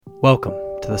Welcome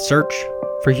to the Search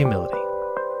for Humility,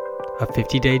 a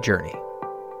 50-day journey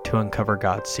to uncover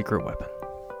God's secret weapon.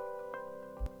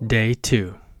 Day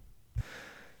 2.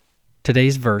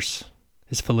 Today's verse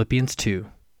is Philippians 2,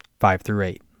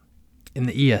 5-8. In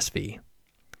the ESV,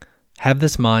 "Have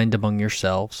this mind among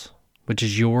yourselves, which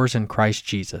is yours in Christ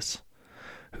Jesus,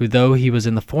 who though he was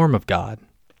in the form of God,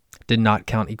 did not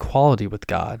count equality with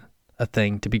God a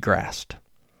thing to be grasped,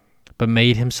 but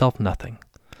made himself nothing,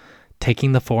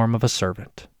 taking the form of a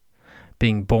servant,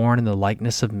 being born in the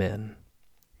likeness of men.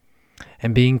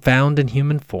 And being found in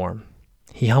human form,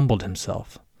 he humbled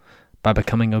himself by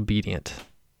becoming obedient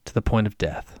to the point of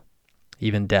death,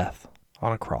 even death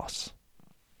on a cross."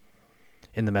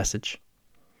 In the Message,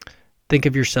 think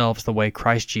of yourselves the way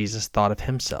Christ Jesus thought of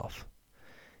himself.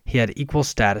 He had equal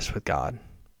status with God,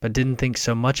 but didn't think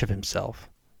so much of himself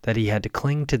that he had to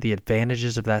cling to the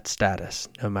advantages of that status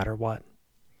no matter what.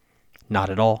 Not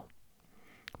at all.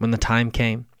 When the time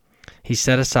came, he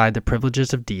set aside the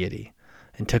privileges of deity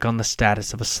and took on the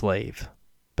status of a slave,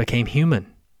 became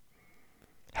human.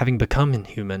 Having become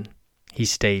human, he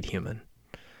stayed human.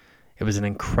 It was an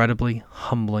incredibly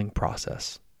humbling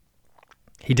process.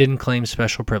 He didn't claim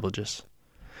special privileges.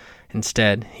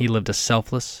 Instead, he lived a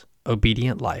selfless,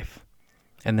 obedient life,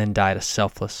 and then died a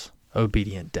selfless,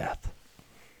 obedient death.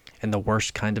 And the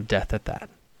worst kind of death at that,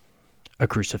 a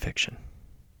crucifixion.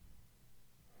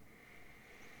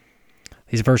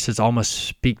 These verses almost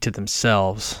speak to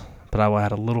themselves, but I will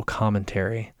add a little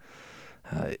commentary.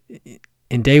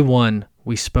 In day 1,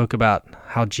 we spoke about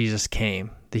how Jesus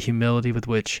came, the humility with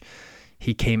which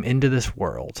he came into this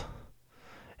world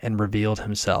and revealed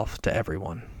himself to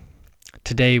everyone.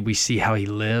 Today, we see how he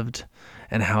lived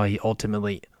and how he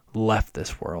ultimately left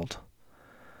this world.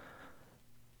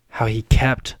 How he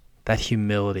kept that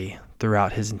humility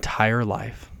throughout his entire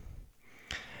life.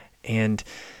 And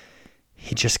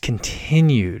he just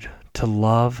continued to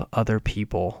love other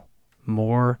people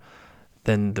more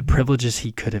than the privileges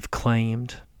he could have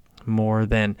claimed, more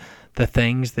than the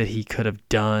things that he could have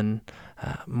done,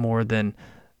 more than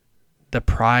the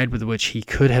pride with which he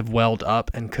could have welled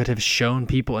up and could have shown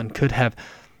people and could have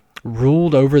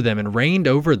ruled over them and reigned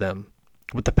over them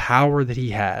with the power that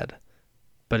he had.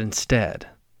 But instead,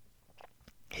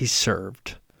 he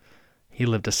served. He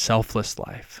lived a selfless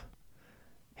life.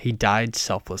 He died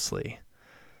selflessly.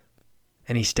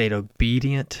 And he stayed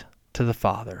obedient to the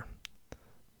Father.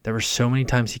 There were so many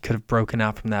times he could have broken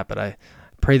out from that, but I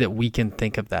pray that we can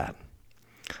think of that.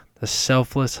 The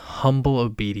selfless, humble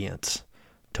obedience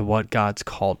to what God's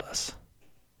called us.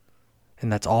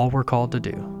 And that's all we're called to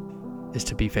do, is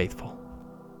to be faithful.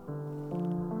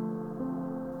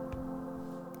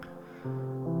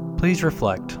 Please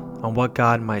reflect on what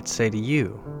God might say to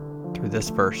you through this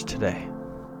verse today.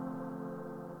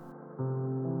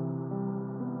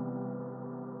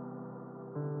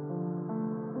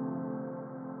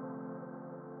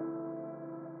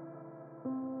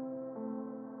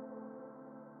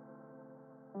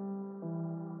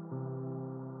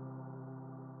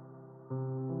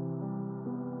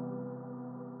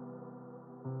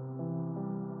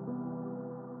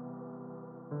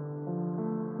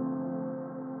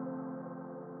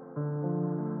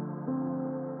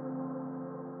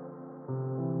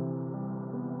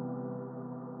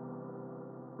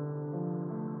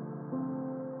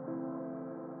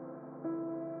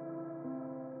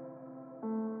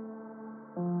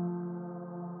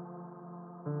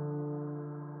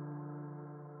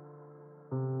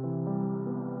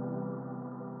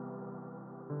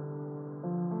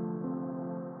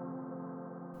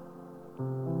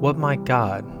 What might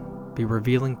God be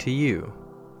revealing to you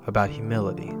about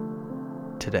humility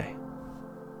today?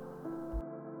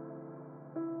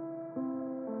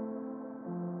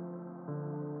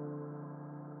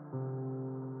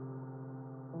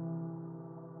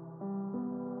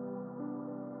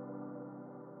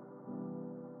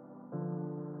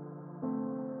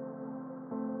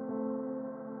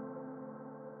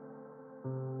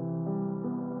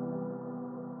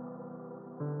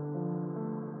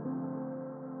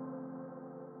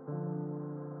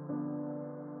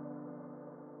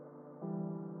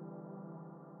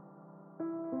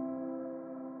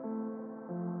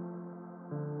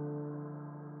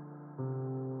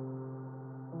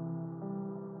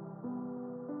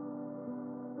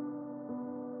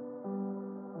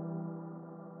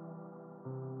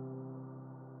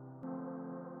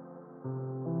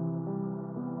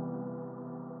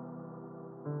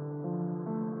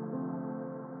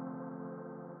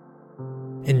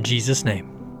 In Jesus' name,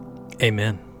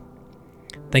 amen.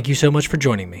 Thank you so much for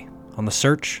joining me on the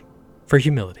search for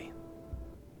humility.